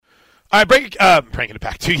All right, bringing it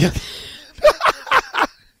back to you.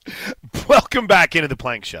 Welcome back into the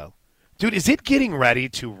Plank Show. Dude, is it getting ready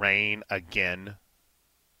to rain again?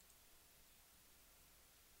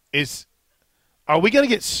 Are we going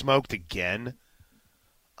to get smoked again?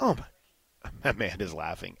 Oh, my man is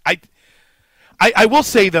laughing. I will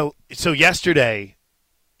say, though, so yesterday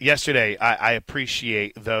I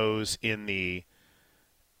appreciate those in the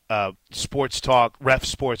sports talk, ref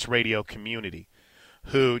sports radio community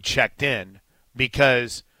who checked in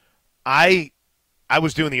because I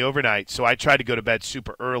was doing the overnight, so I tried to go to bed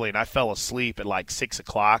super early, and I fell asleep at like 6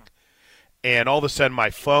 o'clock, and all of a sudden my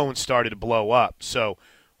phone started to blow up. So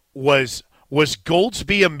was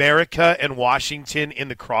Goldsby, America, and Washington in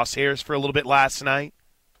the crosshairs for a little bit last night?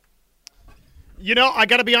 You know, I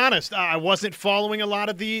got to be honest. I wasn't following a lot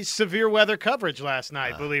of the severe weather coverage last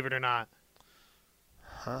night, believe it or not.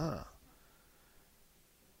 Huh.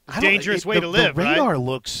 Dangerous way to live, right? The radar right?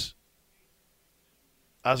 looks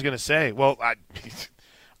 – I was going to say, well,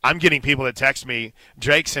 I'm getting people that text me.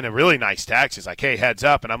 Drake's in a really nice text. He's like, hey, heads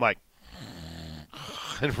up. And I'm like,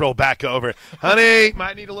 and roll back over. Honey,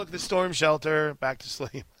 might need to look at the storm shelter. Back to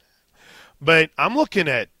sleep. But I'm looking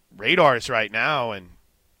at radars right now, and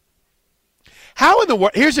how in the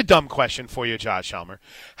world – here's a dumb question for you, Josh Helmer.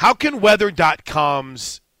 How can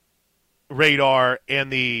Weather.com's radar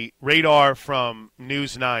and the radar from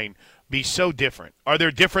News 9 be so different? Are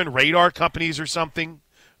there different radar companies or something?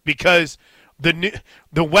 Because the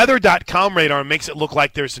Weather.com radar makes it look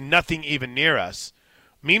like there's nothing even near us.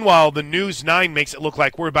 Meanwhile, the News 9 makes it look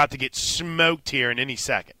like we're about to get smoked here in any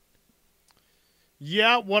second.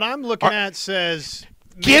 Yeah, what I'm looking at says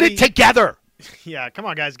get it together. Yeah, come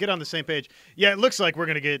on, guys. Get on the same page. Yeah, it looks like we're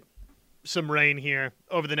going to get some rain here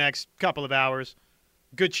over the next couple of hours.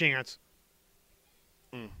 Good chance.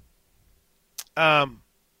 All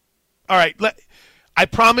right. I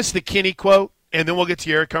promised the Kinney quote, and then we'll get to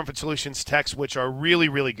your Air Comfort Solutions texts, which are really,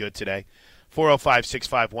 really good today.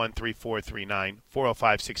 405-651-3439.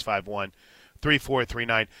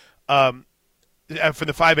 405-651-3439. For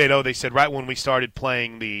the 580, they said right when we started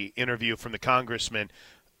playing the interview from the congressman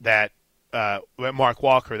that Mark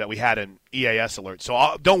Walker, that we had an EAS alert.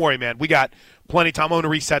 So don't worry, man. We got plenty of time. I'm going to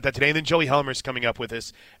reset that today. And then Joey Helmer's coming up with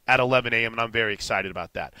us at 11 a.m., and I'm very excited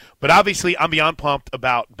about that. But obviously, I'm beyond pumped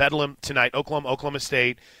about Bedlam tonight, Oklahoma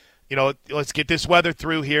State. You know, let's get this weather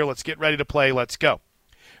through here. Let's get ready to play. Let's go.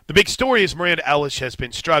 The big story is Miranda Ellis has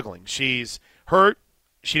been struggling. She's hurt.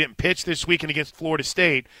 She didn't pitch this weekend against Florida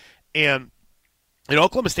State. And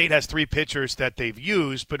Oklahoma State has 3 pitchers that they've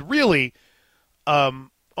used, but really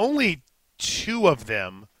only 2 of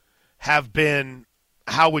them have been,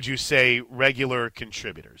 how would you say, regular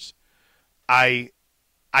contributors. I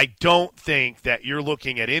don't think that you're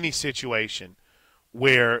looking at any situation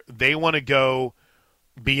where they want to go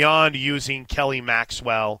beyond using Kelly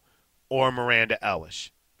Maxwell or Miranda Ellis.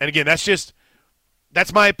 And again, that's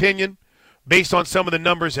my opinion based on some of the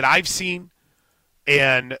numbers that I've seen.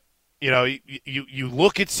 And, you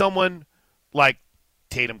look at someone like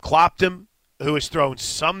Tatum Clopton, who has thrown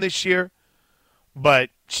some this year, but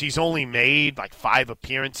she's only made like 5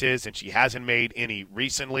 appearances, and she hasn't made any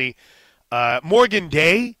recently. Morgan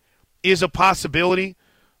Day is a possibility.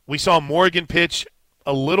 We saw Morgan pitch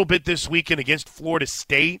a little bit this weekend against Florida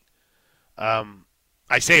State. I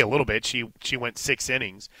say a little bit. She went 6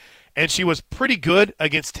 innings, and she was pretty good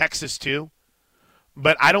against Texas too.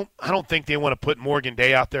 But I don't think they want to put Morgan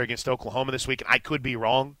Day out there against Oklahoma this week. I could be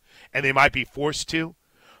wrong, and they might be forced to.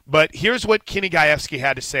 But here's what Kenny Gajewski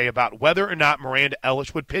had to say about whether or not Miranda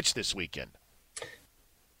Ellis would pitch this weekend.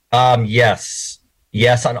 Yes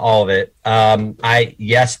on all of it.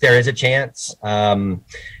 Yes, there is a chance.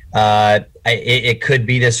 It could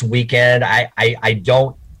be this weekend. I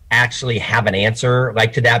don't actually have an answer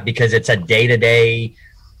like to that because it's a day-to-day.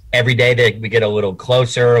 Every day that we get a little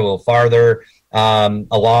closer, a little farther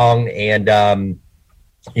along, and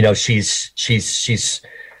she's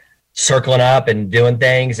circling up and doing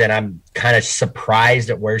things, and I'm kind of surprised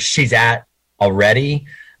at where she's at already.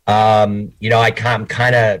 I'm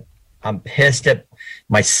pissed at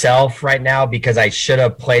myself right now because I should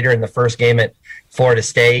have played her in the first game at Florida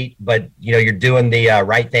State, but you're doing the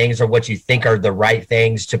right things or what you think are the right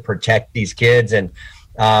things to protect these kids. And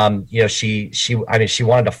she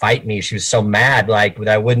wanted to fight me. She was so mad, like that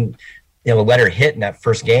I wouldn't, let her hit in that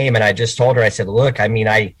first game. And I just told her, I said, look, I'm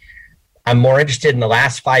more interested in the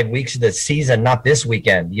last 5 weeks of the season, not this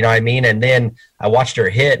weekend. You know what I mean? And then I watched her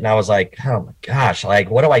hit and I was like, oh my gosh,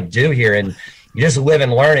 like, what do I do here? And you just live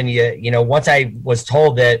and learn. And once I was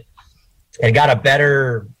told that and got a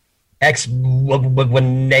better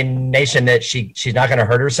explanation that she's not going to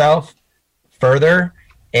hurt herself further,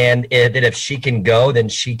 and that if she can go, then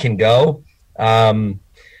she can go. I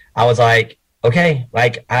was like, okay,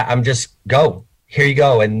 like I'm just go. Here you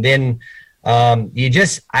go. And then you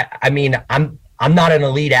just, I mean, I'm not an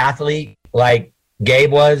elite athlete like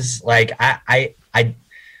Gabe was. Like I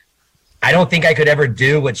don't think I could ever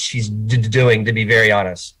do what she's doing, to be very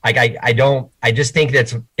honest. Like I just think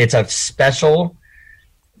it's a special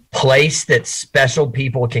place that special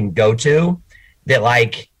people can go to that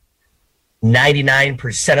like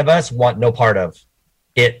 99% of us want no part of.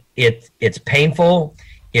 It's painful,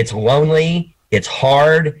 it's lonely, it's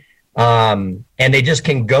hard. And they just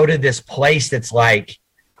can go to this place that's like,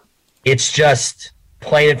 it's just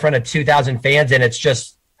playing in front of 2,000 fans and it's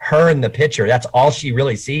just her in the picture. That's all she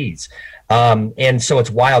really sees. And so it's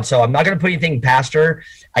wild. So I'm not going to put anything past her.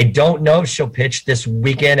 I don't know if she'll pitch this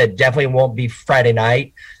weekend. It definitely won't be Friday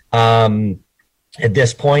night. At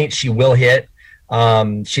this point, she will hit.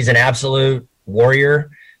 She's an absolute warrior.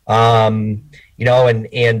 She's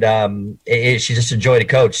just a joy to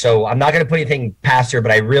coach. So I'm not going to put anything past her,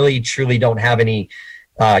 but I really, truly don't have any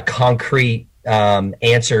concrete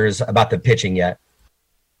answers about the pitching yet.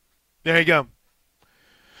 There you go.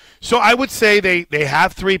 So I would say they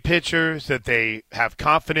have 3 pitchers that they have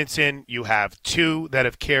confidence in. You have 2 that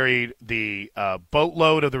have carried the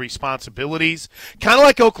boatload of the responsibilities, kind of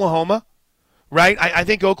like Oklahoma, right? I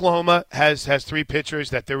think Oklahoma has 3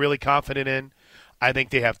 pitchers that they're really confident in. I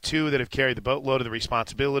think they have 2 that have carried the boatload of the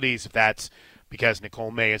responsibilities, if that's because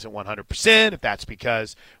Nicole May isn't 100%, if that's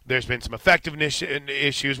because there's been some effectiveness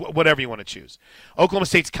issues, whatever you want to choose. Oklahoma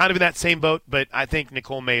State's kind of in that same boat, but I think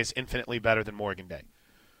Nicole May is infinitely better than Morgan Day.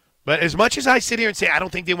 But as much as I sit here and say I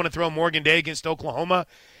don't think they want to throw Morgan Day against Oklahoma,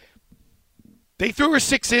 they threw her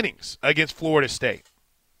 6 innings against Florida State.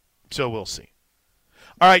 So we'll see.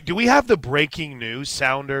 All right, do we have the breaking news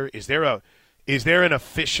sounder? Is there an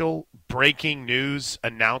official breaking news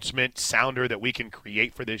announcement sounder that we can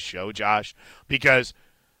create for this show, Josh? Because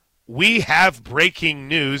we have breaking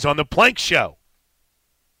news on the Plank Show.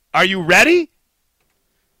 Are you ready?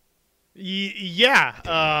 Yeah.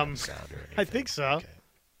 I think so. Okay.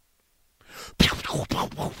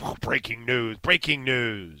 Breaking news, breaking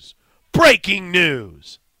news, breaking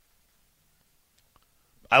news.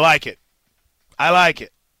 I like it. I like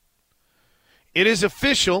it. It is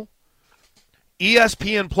official.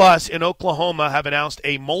 ESPN Plus in Oklahoma have announced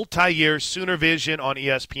a multi-year Sooner Vision on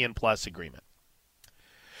ESPN Plus agreement.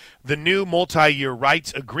 The new multi-year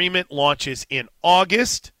rights agreement launches in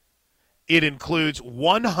August. It includes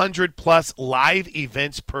 100-plus live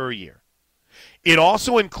events per year. It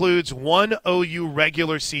also includes 1 OU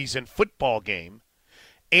regular season football game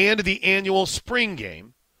and the annual spring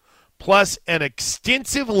game, plus an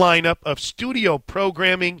extensive lineup of studio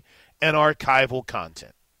programming and archival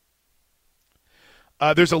content.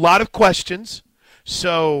 There's a lot of questions,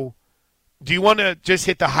 so do you want to just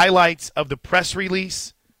hit the highlights of the press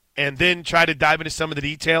release and then try to dive into some of the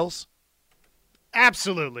details?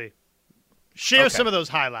 Absolutely. Share some of those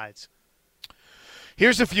highlights.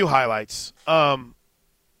 Here's a few highlights.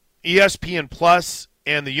 ESPN Plus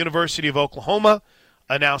and the University of Oklahoma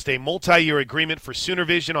announced a multi-year agreement for Sooner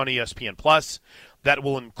Vision on ESPN Plus that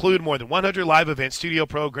will include more than 100 live events, studio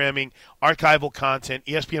programming, archival content.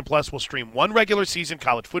 ESPN Plus will stream 1 regular season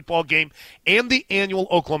college football game and the annual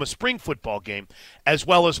Oklahoma spring football game, as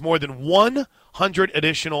well as more than 100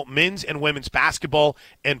 additional men's and women's basketball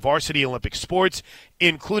and varsity Olympic sports,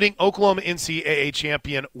 including Oklahoma NCAA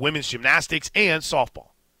champion women's gymnastics and softball.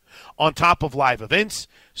 On top of live events,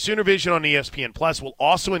 Sooner Vision on ESPN Plus will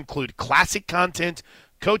also include classic content,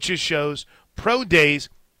 coaches shows, pro days,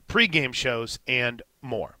 pregame shows, and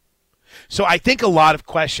more. So I think a lot of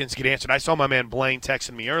questions get answered. I saw my man Blaine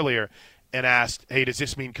texting me earlier and asked, hey, does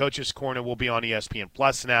this mean Coach's Corner will be on ESPN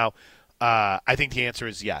Plus now? I think the answer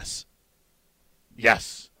is yes.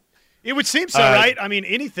 Yes. It would seem so, right? I mean,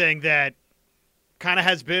 anything that kind of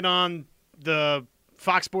has been on the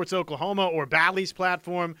Fox Sports Oklahoma or Bally's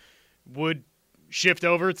platform would shift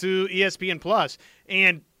over to ESPN Plus.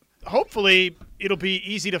 And hopefully it'll be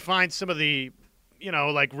easy to find some of the,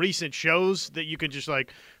 like recent shows that you can just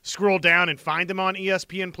like scroll down and find them on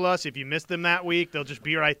ESPN Plus. If you missed them that week, they'll just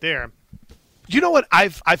be right there. You know what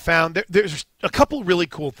I've found? There's a couple really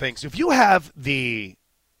cool things. If you have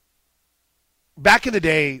back in the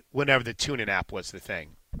day, whenever the TuneIn app was the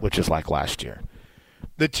thing, which is like last year,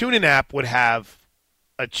 the TuneIn app would have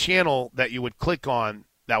a channel that you would click on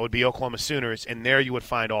that would be Oklahoma Sooners, and there you would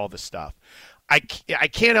find all the stuff. I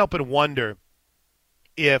can't help but wonder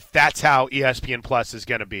if that's how ESPN Plus is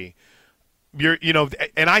going to be.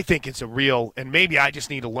 And I think it's a real, and maybe I just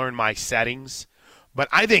need to learn my settings, but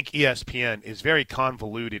I think ESPN is very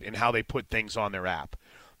convoluted in how they put things on their app.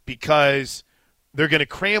 because they're going to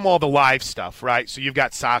cram all the live stuff, right? So you've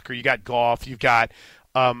got soccer, you got golf, you've got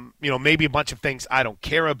maybe a bunch of things I don't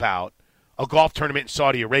care about, a golf tournament in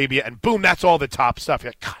Saudi Arabia, and boom, that's all the top stuff.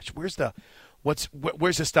 You're like, gosh,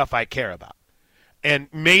 where's the stuff I care about? And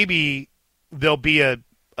maybe there'll be a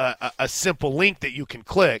simple link that you can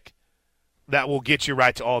click that will get you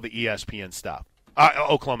right to all the ESPN stuff,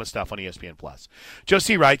 Oklahoma stuff on ESPN Plus. Joe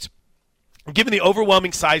C. writes, given the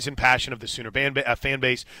overwhelming size and passion of the Sooner fan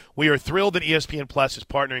base, we are thrilled that ESPN Plus is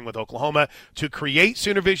partnering with Oklahoma to create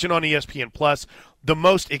Sooner Vision on ESPN Plus, the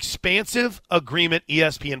most expansive agreement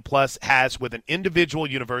ESPN Plus has with an individual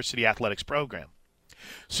university athletics program.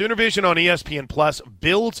 Sooner Vision on ESPN Plus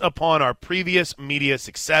builds upon our previous media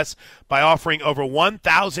success by offering over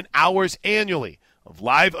 1,000 hours annually of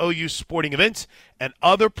live OU sporting events and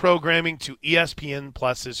other programming to ESPN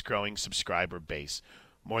Plus's growing subscriber base,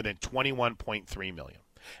 more than 21.3 million.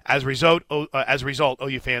 As a result,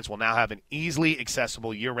 OU fans will now have an easily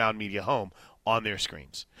accessible year-round media home on their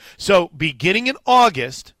screens. So beginning in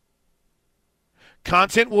August,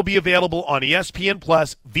 content will be available on ESPN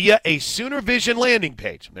Plus via a Sooner Vision landing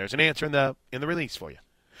page. There's an answer in the release for you.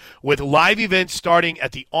 With live events starting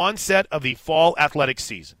at the onset of the fall athletics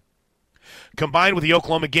season. Combined with the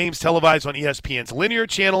Oklahoma games televised on ESPN's linear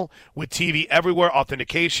channel with TV Everywhere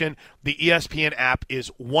authentication, the ESPN app is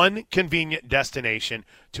one convenient destination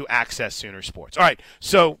to access Sooner sports. All right,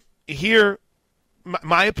 so here,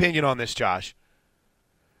 my opinion on this, Josh.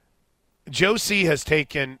 Joe C. has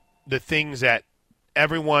taken the things that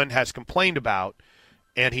everyone has complained about,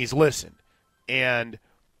 and he's listened. And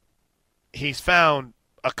he's found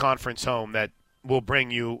a conference home that will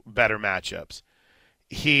bring you better matchups.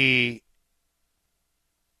 He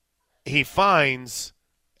finds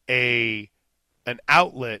an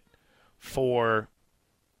outlet for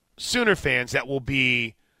Sooner fans that will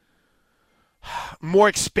be more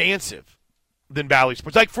expansive than Bally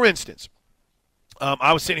Sports. Like, for instance,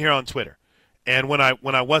 I was sitting here on Twitter, and when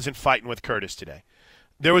I wasn't fighting with Curtis today,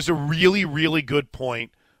 there was a really, really good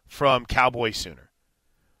point from Cowboy Sooner,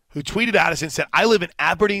 who tweeted at us and said, I live in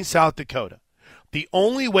Aberdeen, South Dakota. The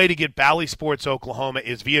only way to get Bally Sports Oklahoma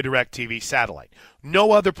is via DirecTV satellite.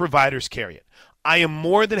 No other providers carry it. I am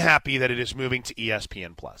more than happy that it is moving to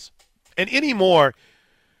ESPN Plus. And anymore,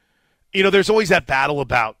 there's always that battle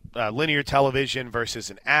about linear television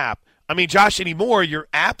versus an app. I mean, Josh, anymore, your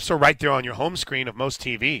apps are right there on your home screen of most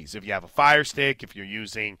TVs. If you have a Fire Stick, if you're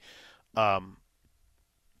using I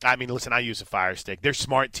use a Fire Stick. There's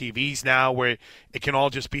smart TVs now where it can all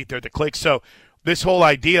just be there at the click. So this whole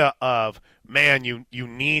idea of, man, you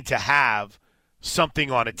need to have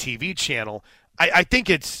something on a TV channel, I think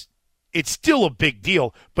it's still a big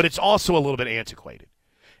deal, but it's also a little bit antiquated.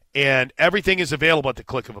 And everything is available at the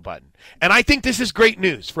click of a button. And I think this is great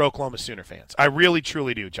news for Oklahoma Sooner fans. I really,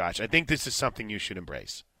 truly do, Josh. I think this is something you should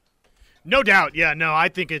embrace. No doubt. Yeah, no, I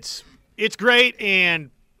think it's great, and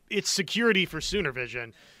it's security for Sooner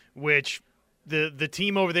Vision, which the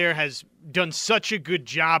team over there has done such a good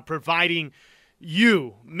job providing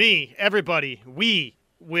you, me, everybody,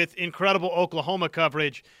 with incredible Oklahoma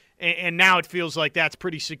coverage. And now it feels like that's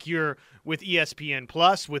pretty secure with ESPN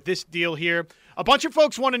Plus, with this deal here. A bunch of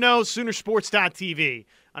folks want to know Soonersports.tv.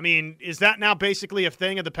 I mean, is that now basically a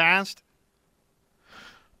thing of the past?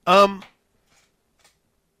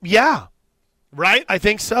 Yeah. Right? I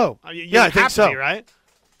think so. I think so. Be, right?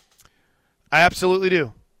 I absolutely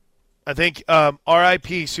do. I think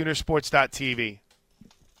RIP Soonersports.tv.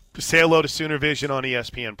 Say hello to Sooner Vision on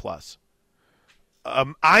ESPN Plus.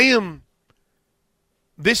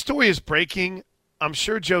 This story is breaking. I'm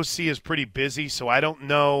sure Joe C. is pretty busy, so I don't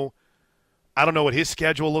know what his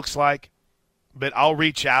schedule looks like, but I'll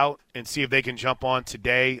reach out and see if they can jump on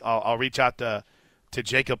today. I'll reach out to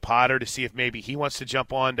Jacob Potter to see if maybe he wants to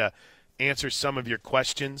jump on to answer some of your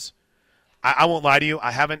questions. I won't lie to you.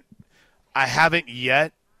 I haven't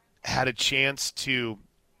yet had a chance to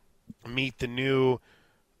meet the new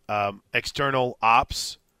external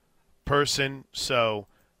ops person, so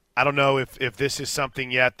I don't know if this is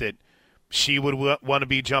something yet that she would want to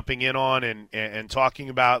be jumping in on and talking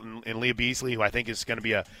about, and Leah Beasley, who I think is going to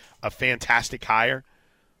be a fantastic hire.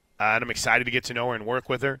 And I'm excited to get to know her and work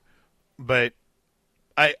with her. But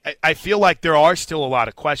I feel like there are still a lot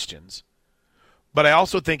of questions, but I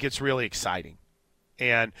also think it's really exciting.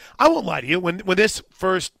 And I won't lie to you, when this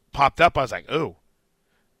first popped up, I was like, oh,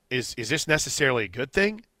 is this necessarily a good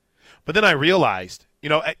thing? But then I realized,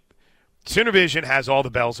 Sooner Vision has all the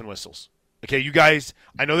bells and whistles. Okay, you guys,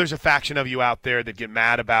 I know there's a faction of you out there that get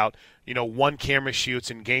mad about, one camera shoots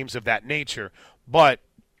and games of that nature, but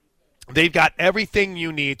they've got everything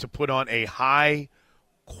you need to put on a high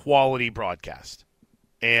quality broadcast.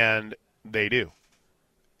 And they do.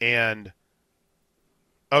 And,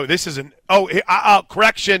 correction.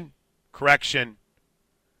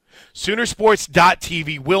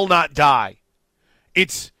 Soonersports.tv will not die.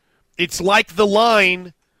 It's like the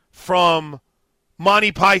line from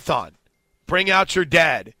Monty Python, Bring Out Your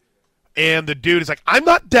Dead. And the dude is like, I'm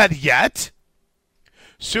not dead yet.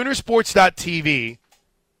 Soonersports.tv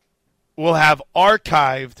will have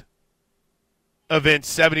archived events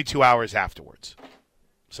 72 hours afterwards.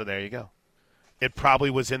 So there you go. It probably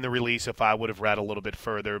was in the release if I would have read a little bit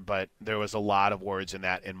further, but there was a lot of words in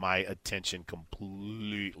that, and my attention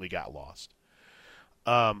completely got lost.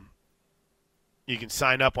 You can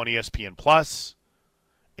sign up on ESPN Plus.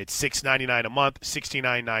 It's $6.99 a month,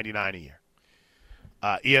 $69.99 a year.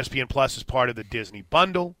 ESPN Plus is part of the Disney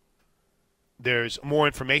bundle. There's more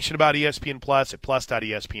information about ESPN Plus at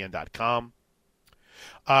plus.espn.com.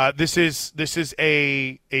 This is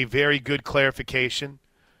a very good clarification.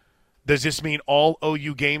 Does this mean all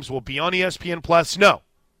OU games will be on ESPN Plus? No.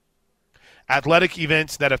 Athletic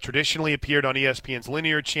events that have traditionally appeared on ESPN's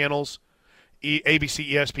linear channels,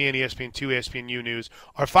 ABC, ESPN, ESPN2, ESPNU News,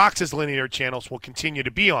 or Fox's linear channels will continue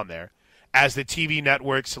to be on there, as the TV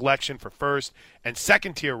network selection for first and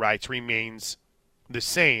second tier rights remains the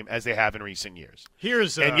same as they have in recent years. Go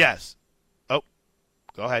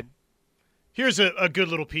ahead. Here's a good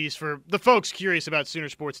little piece for the folks curious about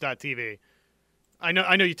Soonersports.tv. I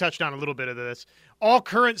know you touched on a little bit of this. All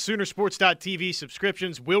current Soonersports.tv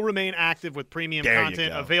subscriptions will remain active with premium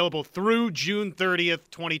content available through June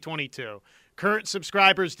 30th, 2022. Current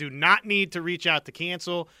subscribers do not need to reach out to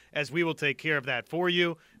cancel, as we will take care of that for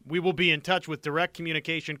you. We will be in touch with direct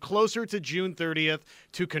communication closer to June 30th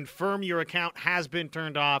to confirm your account has been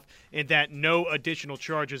turned off and that no additional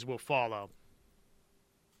charges will follow.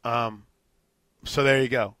 So there you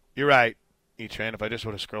go. You're right, E-Train. If I just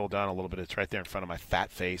would have scrolled down a little bit, it's right there in front of my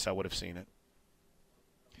fat face. I would have seen it.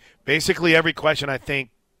 Basically, every question I think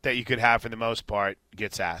that you could have for the most part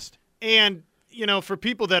gets asked. And, for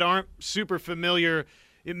people that aren't super familiar,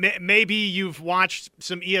 maybe you've watched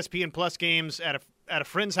some ESPN Plus games at a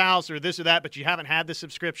friend's house or this or that, but you haven't had the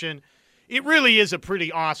subscription. It really is a pretty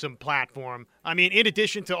awesome platform. I mean, in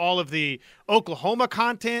addition to all of the Oklahoma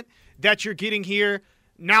content that you're getting here,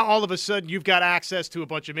 now all of a sudden you've got access to a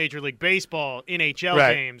bunch of Major League Baseball, NHL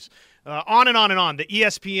games, on and on and on. The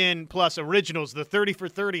ESPN Plus originals, the 30 for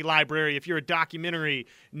 30 library if you're a documentary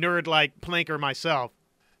nerd like Plank or myself.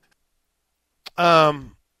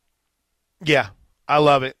 Yeah, I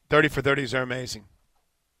love it. 30 for 30s are amazing.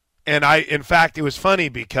 And in fact, it was funny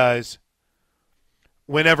because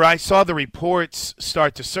whenever I saw the reports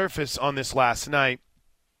start to surface on this last night,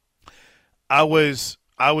 I was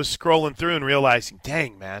scrolling through and realizing,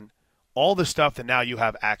 dang, man, all the stuff that now you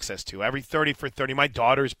have access to. Every 30 for 30. My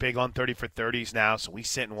daughter's big on 30 for 30s now, so we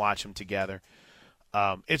sit and watch them together.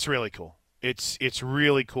 It's really cool. It's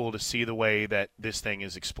really cool to see the way that this thing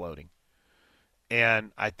is exploding.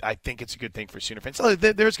 And I think it's a good thing for Sooner fans. So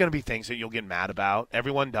there's going to be things that you'll get mad about.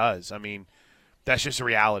 Everyone does. I mean, that's just a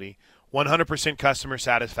reality. 100% customer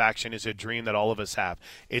satisfaction is a dream that all of us have.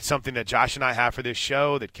 It's something that Josh and I have for this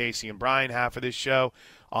show, that Casey and Brian have for this show.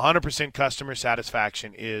 100% customer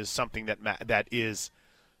satisfaction is something that is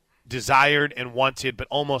desired and wanted but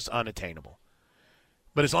almost unattainable.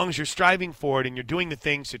 But as long as you're striving for it and you're doing the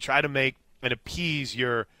things to try to make and appease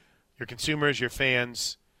your consumers, your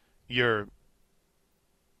fans, your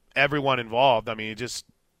everyone involved, I mean,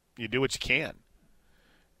 you do what you can.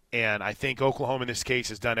 And I think Oklahoma in this case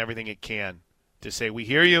has done everything it can to say, we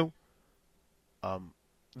hear you.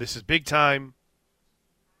 This is big time.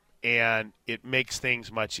 And it makes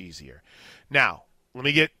things much easier. Now, let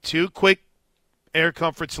me get two quick Air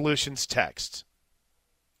Comfort Solutions texts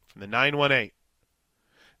from the 918.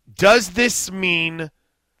 Does this mean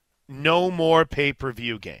no more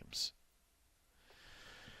pay-per-view games?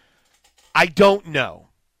 I don't know.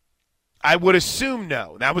 I would assume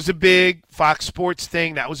no. That was a big Fox Sports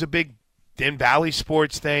thing. That was a big Den Valley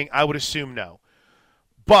Sports thing. I would assume no.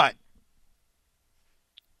 But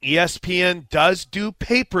ESPN does do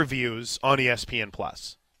pay-per-views on ESPN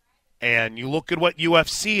Plus. And you look at what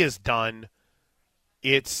UFC has done,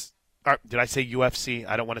 did I say UFC?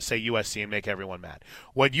 I don't want to say USC and make everyone mad.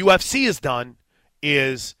 What UFC has done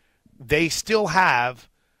is they still have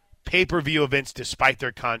pay-per-view events despite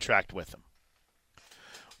their contract with them.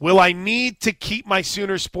 Will I need to keep my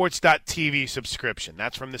Soonersports.tv subscription?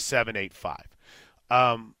 That's from the 785.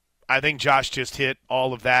 I think Josh just hit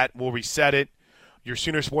all of that. We'll reset it. Your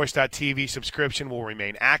Soonersports.tv subscription will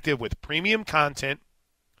remain active with premium content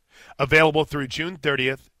available through June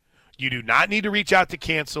 30th. You do not need to reach out to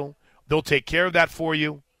cancel. They'll take care of that for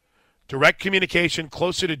you. Direct communication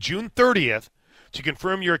closer to June 30th to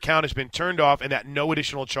confirm your account has been turned off and that no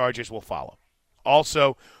additional charges will follow.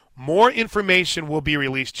 Also, more information will be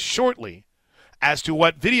released shortly as to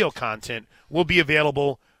what video content will be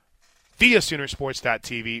available via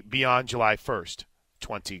Soonersports.tv beyond July 1st,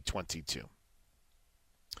 2022.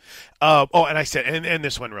 And I said, and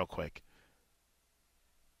this one real quick.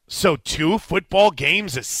 So 2 football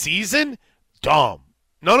games a season? Dumb.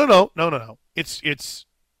 No. It's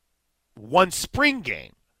 1 spring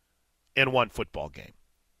game and 1 football game.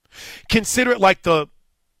 Consider it like the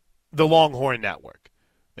Longhorn Network.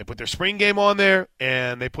 They put their spring game on there,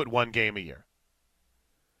 and they put 1 game a year.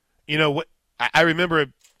 You know what? I remember,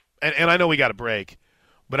 and I know we got a break,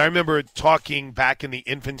 but I remember talking back in the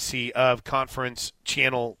infancy of conference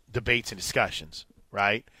channel debates and discussions,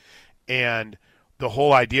 right? And the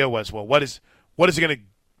whole idea was, well, what's it going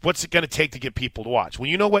to take to get people to watch? Well,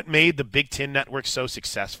 you know what made the Big Ten Network so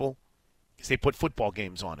successful? Is they put football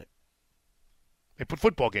games on it.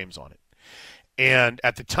 And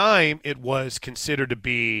at the time, it was considered to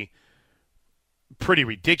be pretty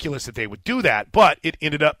ridiculous that they would do that, but it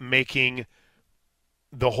ended up making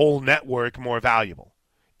the whole network more valuable,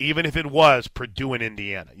 even if it was Purdue and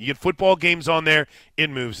Indiana. You get football games on there, it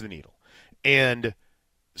moves the needle. And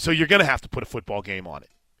so you're going to have to put a football game on it.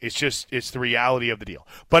 It's the reality of the deal.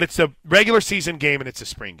 But it's a regular season game and it's a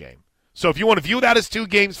spring game. So if you want to view that as 2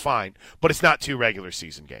 games, fine, but it's not 2 regular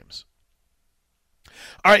season games.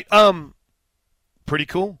 All right, pretty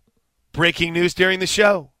cool. Breaking news during the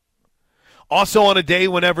show. Also on a day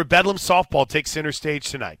whenever Bedlam softball takes center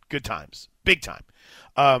stage tonight. Good times. Big time.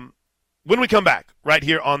 When we come back, right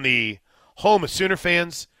here on the home of Sooner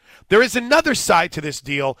fans, there is another side to this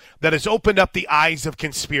deal that has opened up the eyes of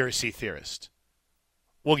conspiracy theorists.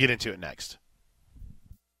 We'll get into it next.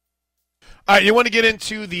 All right, you want to get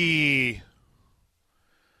into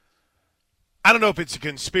I don't know if it's a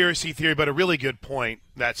conspiracy theory, but a really good point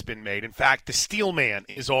that's been made. In fact, the Steel Man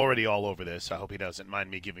is already all over this. I hope he doesn't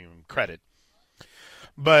mind me giving him credit.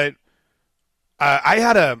 But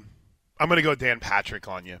I'm going to go Dan Patrick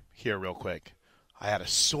on you here real quick. I had a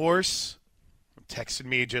source texted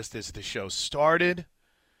me just as the show started,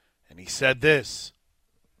 and he said this.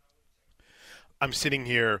 I'm sitting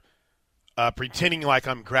here pretending like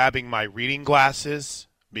I'm grabbing my reading glasses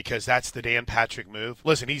because that's the Dan Patrick move.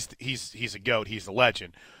 Listen, he's a GOAT. He's a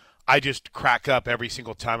legend. I just crack up every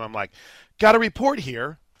single time. I'm like, got a report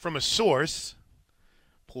here from a source.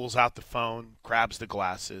 Pulls out the phone, grabs the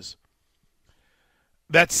glasses.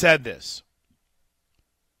 That said this.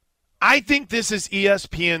 I think this is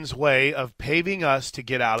ESPN's way of paving us to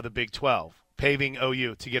get out of the Big 12, paving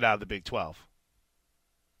OU to get out of the Big 12.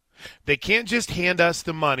 They can't just hand us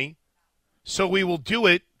the money, so we will do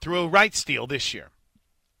it through a rights deal this year.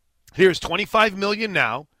 Here's $25 million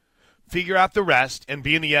now, figure out the rest, and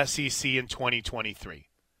be in the SEC in 2023.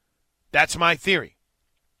 That's my theory.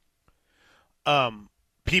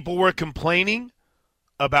 People were complaining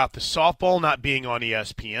about the softball not being on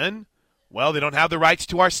ESPN. Well, they don't have the rights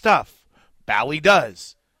to our stuff. Bally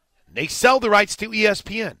does. They sell the rights to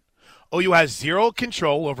ESPN. OU has zero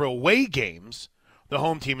control over away games. The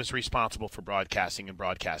home team is responsible for broadcasting and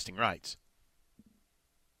broadcasting rights.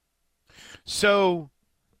 So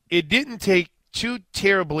it didn't take too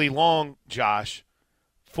terribly long, Josh,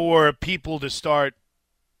 for people to start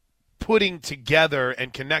putting together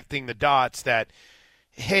and connecting the dots that,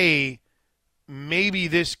 hey, maybe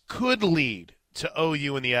this could lead to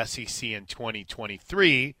OU in the SEC in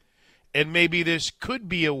 2023, and maybe this could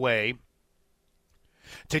be a way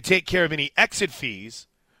to take care of any exit fees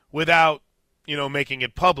without, making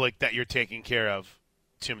it public that you're taking care of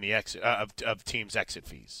too many of teams' exit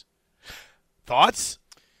fees. Thoughts?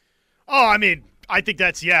 Oh, I mean, I think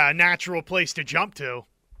that's, a natural place to jump to.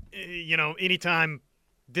 Anytime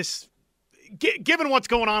this – given what's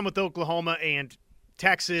going on with Oklahoma and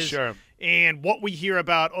Texas, sure, and what we hear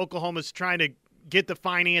about Oklahoma's trying to get the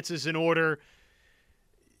finances in order,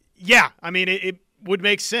 it would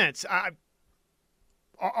make sense.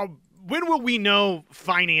 When will we know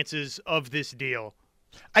finances of this deal?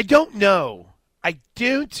 I don't know. I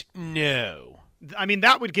mean,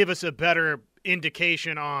 that would give us a better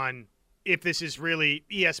indication on if this is really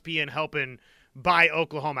ESPN helping buy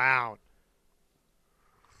Oklahoma out.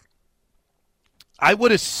 I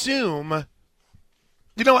would assume,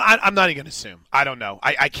 I'm not even going to assume. I don't know.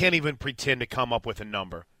 I can't even pretend to come up with a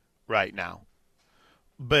number right now.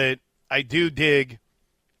 But I do dig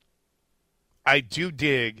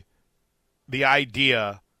the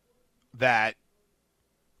idea that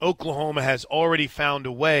Oklahoma has already found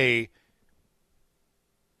a way,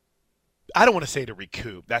 I don't want to say to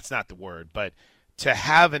recoup, that's not the word, but to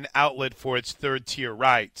have an outlet for its third-tier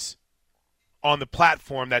rights on the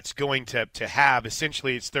platform that's going to have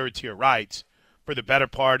essentially its third-tier rights for the better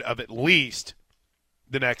part of at least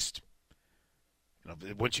the next,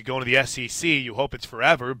 once you go into the SEC, you hope it's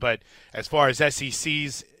forever. But as far as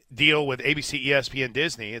SEC's deal with ABC, ESPN,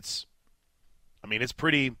 Disney, it's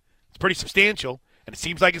pretty substantial, and it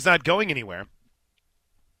seems like it's not going anywhere.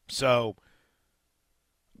 So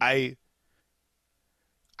I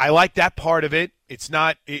like that part of it. It's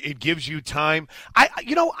not. It gives you time.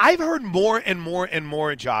 I've heard more and more and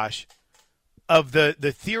more, Josh, of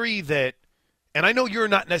the theory that, and I know you're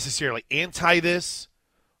not necessarily anti this,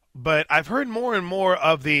 but I've heard more and more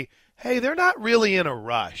of the, hey, they're not really in a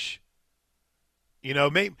rush.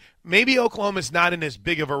 Maybe Oklahoma's not in as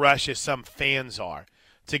big of a rush as some fans are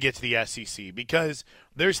to get to the SEC because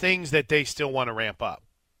there's things that they still want to ramp up.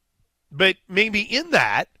 But maybe in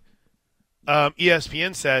that,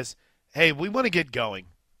 ESPN says, hey, we want to get going.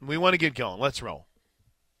 Let's roll.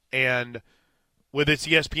 And with its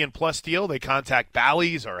ESPN Plus deal, they contact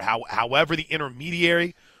Bally's or however the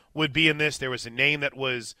intermediary would be in this. There was a name that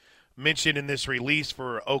was mentioned in this release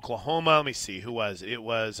for Oklahoma. Let me see. Who was it? It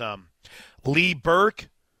was Lee Burke,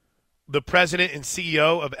 the president and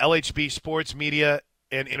CEO of LHB Sports Media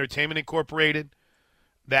and Entertainment Incorporated,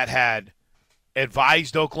 that had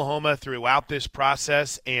advised Oklahoma throughout this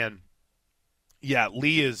process. And yeah,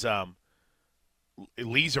 Lee's a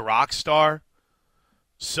rock star.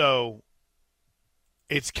 So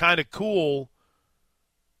it's kind of cool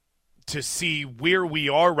to see where we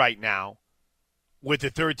are right now with the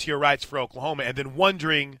third-tier rights for Oklahoma, and then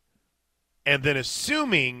wondering and then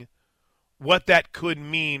assuming what that could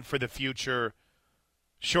mean for the future,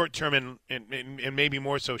 short-term and maybe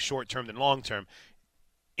more so short-term than long-term,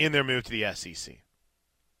 in their move to the SEC.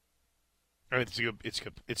 It's a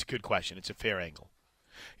good question. It's a fair angle.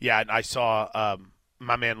 Yeah, and I saw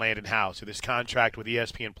my man Landon House, so this contract with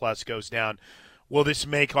ESPN Plus goes down. Will this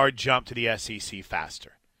make our jump to the SEC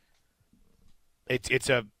faster? It's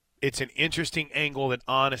an interesting angle that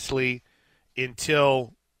honestly,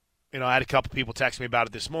 until I had a couple people text me about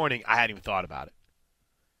it this morning, I hadn't even thought about it.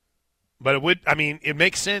 But it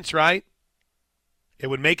makes sense, right? It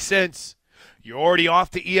would make sense. You're already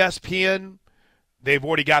off to ESPN. They've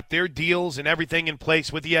already got their deals and everything in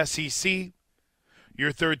place with the SEC.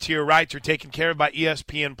 Your third-tier rights are taken care of by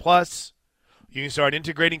ESPN Plus. You can start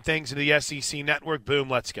integrating things into the SEC network. Boom,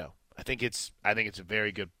 let's go. I think it's a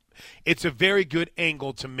very good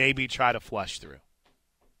angle to maybe try to flush through.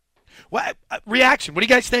 Well, reaction. What do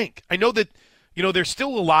you guys think? I know that there's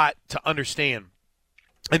still a lot to understand,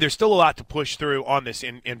 and there's still a lot to push through on this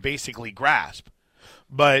and basically grasp.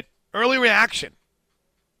 But early reaction.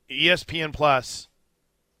 ESPN Plus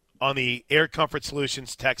on the Air Comfort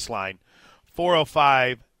Solutions text line,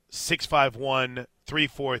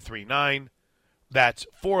 405-651-3439. That's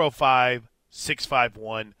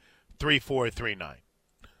 405-651-3439.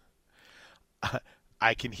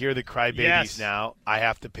 I can hear the crybabies now. I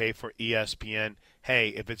have to pay for ESPN. Hey,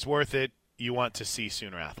 if it's worth it, you want to see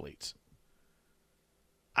Sooner athletes.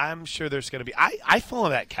 I'm sure there's going to be. I fall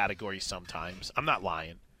in that category sometimes. I'm not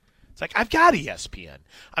lying. It's like, I've got ESPN.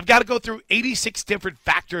 I've got to go through 86 different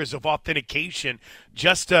factors of authentication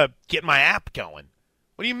just to get my app going.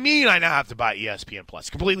 What do you mean I now have to buy ESPN Plus?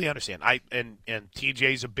 Completely understand. And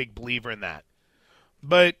TJ's a big believer in that.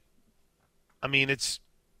 But, it's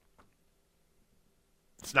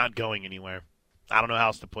not going anywhere. I don't know how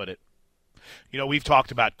else to put it. We've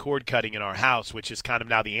talked about cord cutting in our house, which is kind of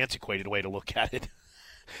now the antiquated way to look at it.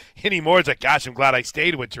 Anymore, it's like, gosh, I'm glad I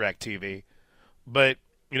stayed with DirecTV. But,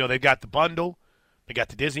 they've got the bundle. They got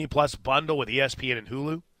the Disney Plus bundle with ESPN and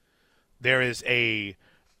Hulu. There is a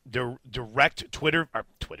direct Twitter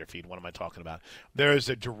feed. What am I talking about? There is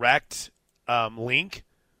a direct link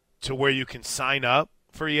to where you can sign up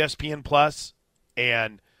for ESPN Plus,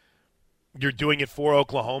 and you're doing it for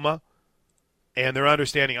Oklahoma, and they're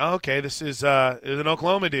understanding, okay, this is an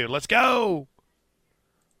Oklahoma dude. Let's go.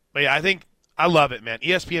 But yeah, I love it, man.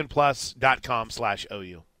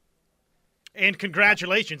 ESPNplus.com/OU. And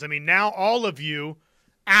congratulations. Now all of you,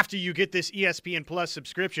 after you get this ESPN Plus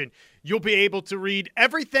subscription, you'll be able to read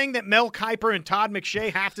everything that Mel Kiper and Todd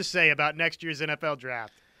McShay have to say about next year's NFL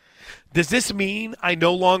draft. Does this mean I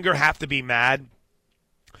no longer have to be mad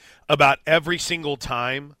about every single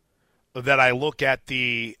time that I look at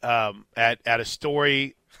the at a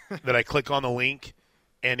story that I click on the link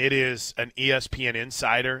and it is an ESPN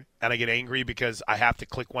insider and I get angry because I have to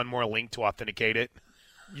click one more link to authenticate it?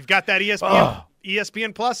 You've got that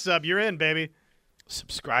ESPN Plus sub. You're in, baby.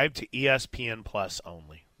 Subscribe to ESPN Plus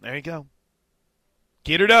only. There you go.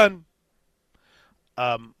 Get her done.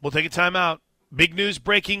 We'll take a timeout. Big news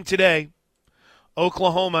breaking today.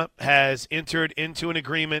 Oklahoma has entered into an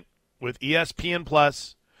agreement with ESPN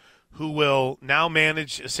Plus, who will now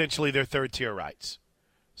manage essentially their third-tier rights.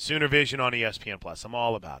 Sooner Vision on ESPN Plus. I'm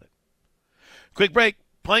all about it. Quick break.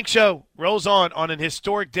 Plank Show rolls on an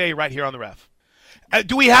historic day right here on the Ref.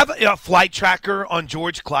 Do we have a flight tracker on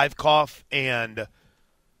George Kliavkoff and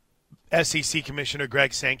SEC Commissioner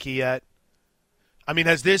Greg Sankey yet? I mean,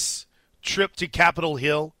 has this trip to Capitol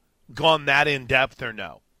Hill gone that in-depth or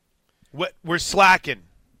no? We're slacking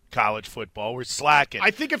college football. We're slacking.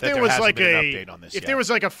 I think if there was like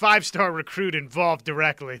a 5-star recruit involved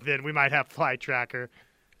directly, then we might have flight tracker.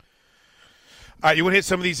 All right, you want to hit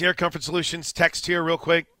some of these Air Comfort Solutions text here real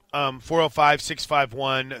quick?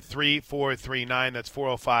 405-651-3439. That's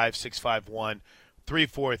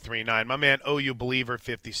 405-651-3439. My man OU Believer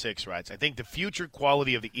 56 writes, I think the future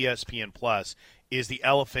quality of the ESPN Plus is the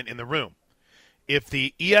elephant in the room. If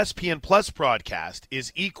the ESPN Plus broadcast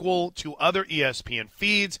is equal to other ESPN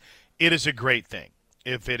feeds, it is a great thing.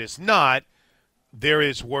 If it is not, there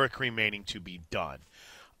is work remaining to be done.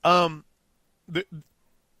 I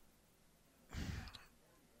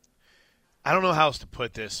don't know how else to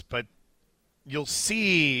put this, but you'll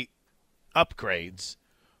see upgrades,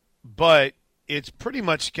 but it's pretty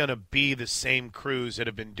much going to be the same crews that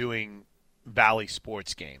have been doing Bally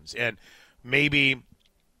Sports games. And maybe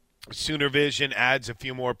Sooner Vision adds a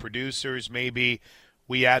few more producers. Maybe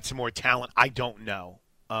we add some more talent. I don't know.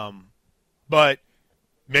 But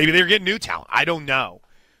maybe they're getting new talent. I don't know.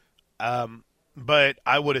 But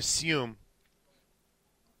I would assume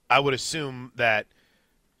that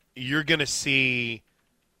you're going to see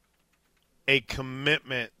a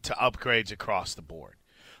commitment to upgrades across the board.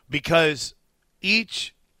 Because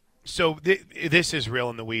this is real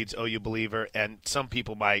in the weeds, OU Believer, and some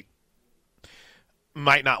people might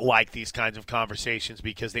not like these kinds of conversations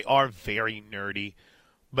because they are very nerdy.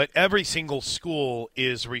 But every single school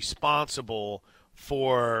is responsible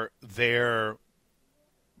for their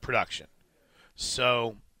production.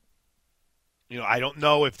 So, I don't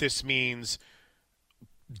know if this means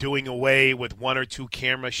doing away with 1 or 2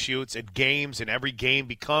 camera shoots at games and every game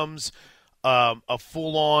becomes a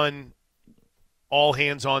full-on,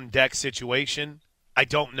 all-hands-on-deck situation. I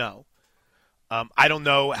don't know. I don't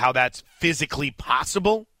know how that's physically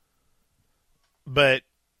possible, but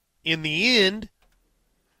in the end,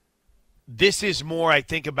 this is more, I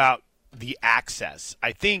think, about the access.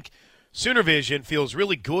 I think Sooner Vision feels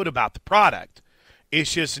really good about the product.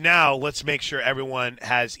 It's just now let's make sure everyone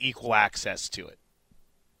has equal access to it.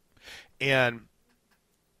 And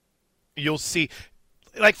you'll see,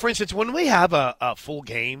 like, for instance, when we have a full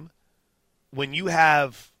game, when you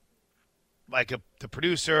have like the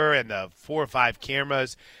producer and the 4 or 5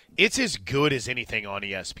 cameras, it's as good as anything on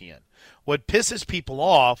ESPN. What pisses people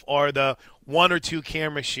off are the 1 or 2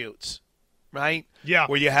 camera shoots, right? Yeah.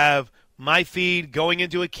 Where you have my feed going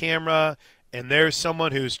into a camera, and there's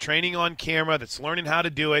someone who's training on camera that's learning how to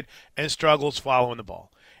do it and struggles following the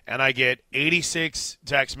ball. And I get 86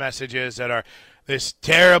 text messages that are, this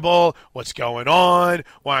terrible, what's going on,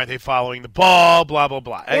 why aren't they following the ball, blah, blah,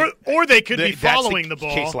 blah. Or they could be following the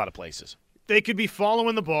ball. Case a lot of places. They could be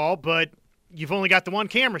following the ball, but you've only got the 1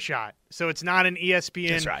 camera shot. So it's not an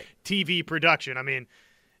ESPN TV production. I mean,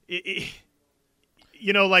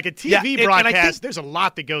 like a TV broadcast, there's a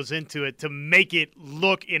lot that goes into it to make it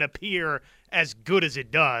look and appear as good as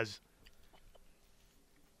it does.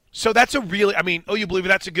 So that's you believe it?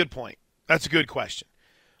 That's a good point. That's a good question.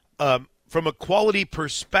 From a quality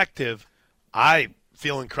perspective, I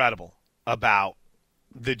feel incredible about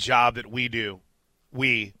the job that we do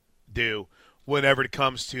whenever it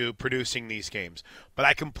comes to producing these games. But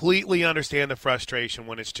I completely understand the frustration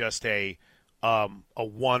when it's just a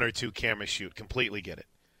 1 or 2 camera shoot. Completely get it.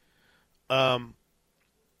 From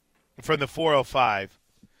the 405,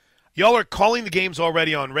 y'all are calling the games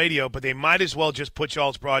already on radio, but they might as well just put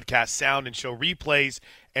y'all's broadcast sound and show replays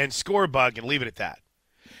and score bug and leave it at that.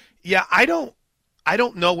 Yeah, I don't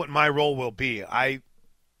know what my role will be. I'm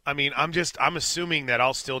assuming that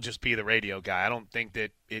I'll still just be the radio guy. I don't think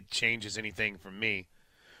that it changes anything for me.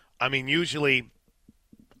 I mean, usually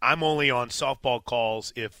I'm only on softball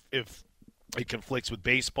calls if it conflicts with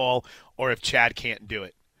baseball or if Chad can't do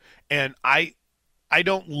it. And I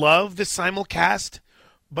don't love the simulcast,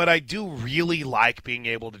 but I do really like being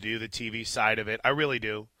able to do the TV side of it. I really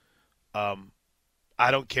do.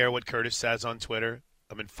 I don't care what Curtis says on Twitter.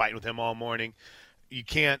 I've been fighting with him all morning. You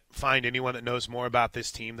can't find anyone that knows more about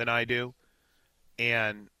this team than I do.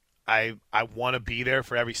 And I want to be there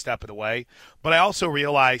for every step of the way. But I also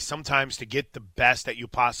realize sometimes to get the best that you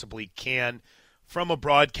possibly can from a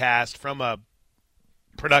broadcast, from a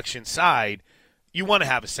production side, you want to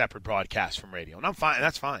have a separate broadcast from radio, and I'm fine.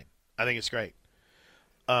 That's fine. I think it's great.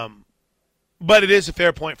 But it is a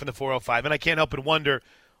fair point from the 405, and I can't help but wonder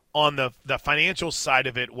on the financial side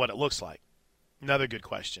of it what it looks like. Another good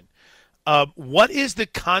question. What is the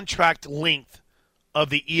contract length of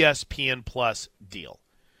the ESPN Plus deal?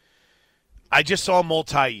 I just saw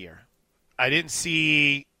multi-year. I didn't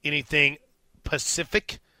see anything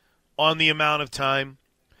specific on the amount of time,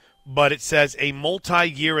 but it says a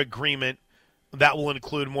multi-year agreement that will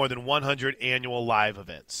include more than 100 annual live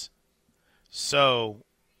events. So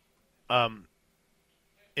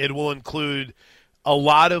it will include a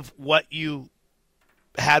lot of what you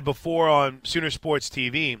had before on Sooner Sports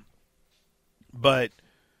TV, but,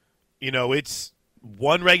 it's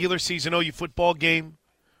one regular season OU football game,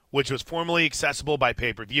 which was formerly accessible by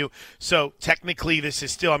pay-per-view. So technically this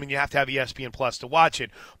is still, you have to have ESPN Plus to watch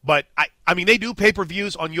it. But, they do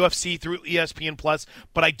pay-per-views on UFC through ESPN Plus,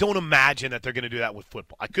 but I don't imagine that they're going to do that with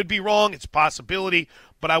football. I could be wrong. It's a possibility,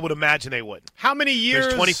 but I would imagine they wouldn't. How many years?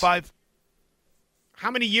 There's 25.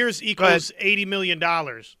 How many years equals $80 million?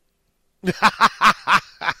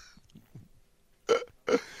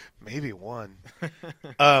 Maybe one.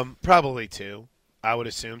 Probably two. I would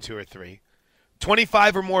assume 2 or 3.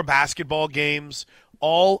 25 or more basketball games,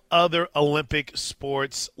 all other Olympic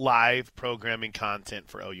sports live programming content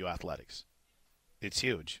for OU Athletics. It's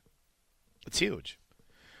huge. It's huge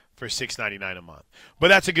for $6.99 a month. But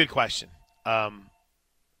that's a good question.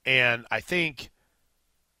 And I think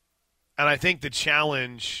the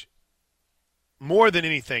challenge, more than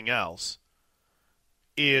anything else,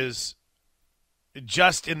 is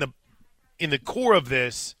just in the core of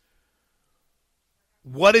this.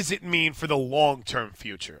 What does it mean for the long-term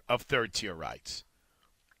future of third-tier rights?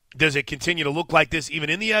 Does it continue to look like this even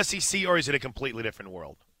in the SEC, or is it a completely different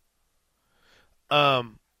world?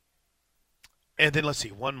 And then let's see,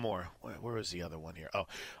 one more. Where was the other one here?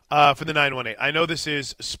 For the 918. I know this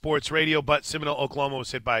is sports radio, but Seminole, Oklahoma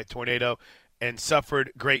was hit by a tornado and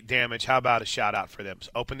suffered great damage. How about a shout-out for them? So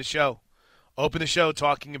open the show. Open the show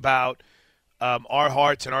talking about our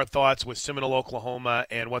hearts and our thoughts with Seminole, Oklahoma,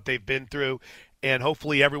 and what they've been through. And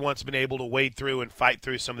hopefully everyone's been able to wade through and fight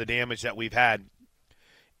through some of the damage that we've had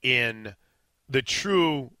in the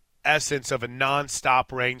true essence of a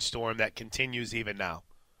nonstop rainstorm that continues even now.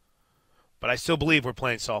 But I still believe we're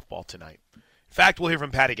playing softball tonight. In fact, we'll hear from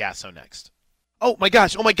Patty Gasso next. Oh, my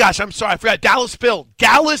gosh. I'm sorry. I forgot. Dallas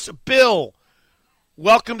Bill.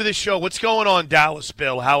 Welcome to the show. What's going on, Dallas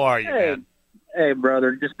Bill? How are you, man? Hey,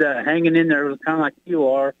 brother. Just hanging in there kind of like you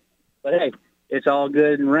are. But, hey, it's all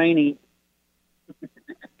good and rainy.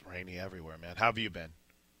 Rainy everywhere, man. How have you been?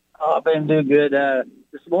 Oh, I've been doing good.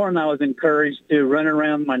 This morning I was encouraged to run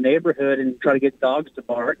around my neighborhood and try to get dogs to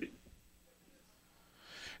bark.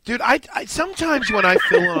 Dude, I sometimes when I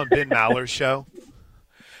fill in on Ben Maller's show,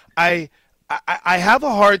 I have a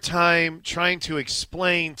hard time trying to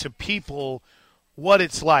explain to people what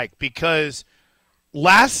it's like, because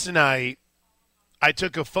last night I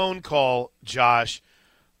took a phone call, Josh,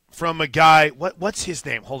 from a guy. What's his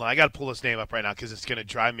name? Hold on, I got to pull his name up right now because it's going to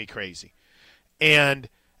drive me crazy. And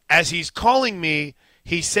as he's calling me,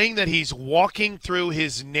 he's saying that he's walking through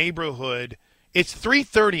his neighborhood. It's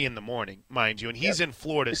 3:30 in the morning, mind you, and he's in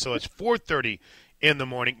Florida, so it's 4:30 in the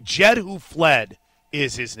morning. Jed Who Fled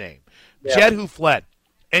is his name. Yep. Jed Who Fled.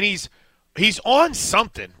 And he's on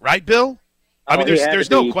something, right, Bill? I mean, there's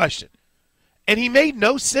no question. And he made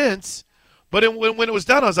no sense, but when it was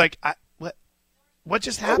done, I was like, what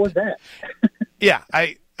just happened? What was that? Yeah,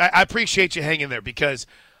 I appreciate you hanging there, because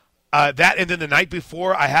that, and then the night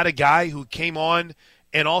before, I had a guy who came on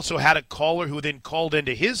and also had a caller who then called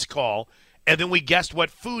into his call, and then we guessed what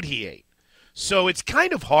food he ate. So it's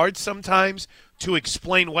kind of hard sometimes to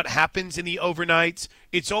explain what happens in the overnights.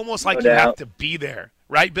 It's almost like you have to be there,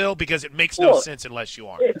 right, Bill? Because it makes no sense unless you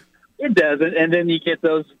are. It doesn't, and then you get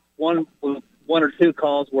those one or two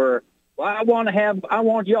calls where, well, I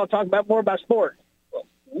want you all to talk about more about sports.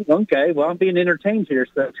 Well, okay, well, I'm being entertained here,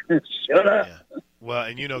 so shut up. Yeah. Well,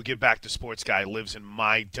 and Get Back to Sports guy lives in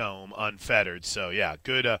my dome unfettered. So, yeah,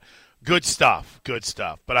 good stuff. Good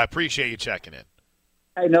stuff. But I appreciate you checking in.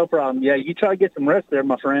 Hey, no problem. Yeah, you try to get some rest there,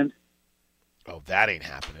 my friend. Oh, that ain't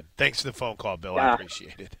happening. Thanks for the phone call, Bill. I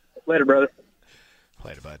appreciate it. Later, brother.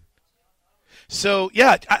 Later, bud. So,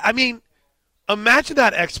 yeah, I mean, imagine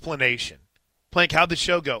that explanation. Plank, how'd the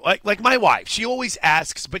show go? Like my wife, she always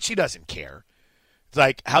asks, but she doesn't care. It's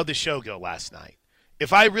like, how'd the show go last night?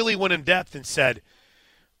 If I really went in depth and said,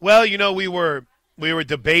 well, we were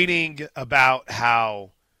debating about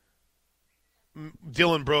how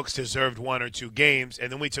Dylan Brooks deserved 1 or 2 games,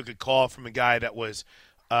 and then we took a call from a guy that was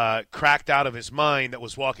cracked out of his mind that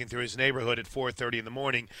was walking through his neighborhood at 4:30 in the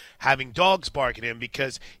morning having dogs bark at him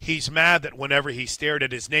because he's mad that whenever he stared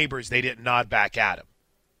at his neighbors, they didn't nod back at him.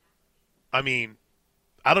 I mean,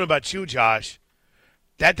 I don't know about you, Josh.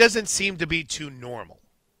 That doesn't seem to be too normal,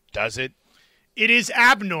 does it? It is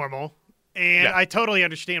abnormal, and Yeah. I totally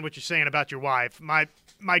understand what you're saying about your wife. My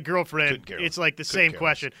girlfriend, it's like the same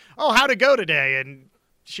question. Oh, how'd it go today? And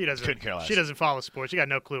she doesn't follow sports. She got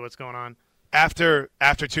no clue what's going on. After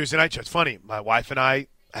Tuesday night show, it's funny. My wife and I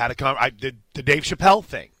had the Dave Chappelle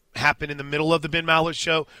thing happened in the middle of the Ben Maller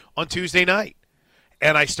show on Tuesday night.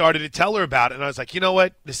 And I started to tell her about it, and I was like, you know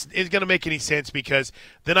what? This isn't going to make any sense because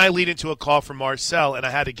then I lead into a call from Marcel, and I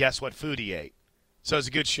had to guess what food he ate. So it was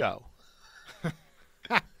a good show.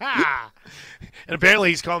 And apparently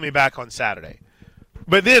he's calling me back on Saturday.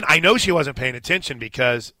 But then I know she wasn't paying attention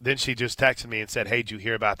because then she just texted me and said, hey, did you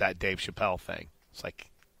hear about that Dave Chappelle thing? It's like,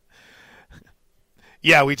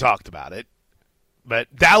 yeah, we talked about it.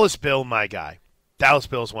 But Dallas Bill, my guy. Dallas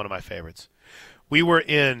Bill is one of my favorites. We were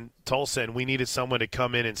in Tulsa, and we needed someone to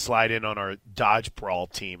come in and slide in on our Dodge Brawl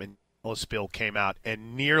team. And Dallas Bill came out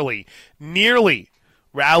and nearly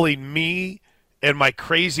rallied me and my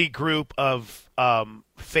crazy group of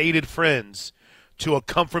faded friends to a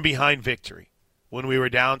come-from-behind victory when we were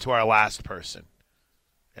down to our last person.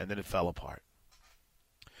 And then it fell apart.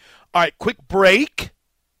 All right, quick break.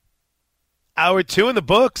 Hour 2 in the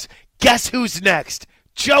books. Guess who's next?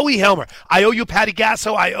 Joey Helmer. I owe you Patty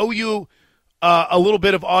Gasso. I owe you a little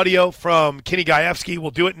bit of audio from Kenny Gajewski.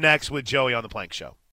 We'll do it next with Joey on the Plank Show.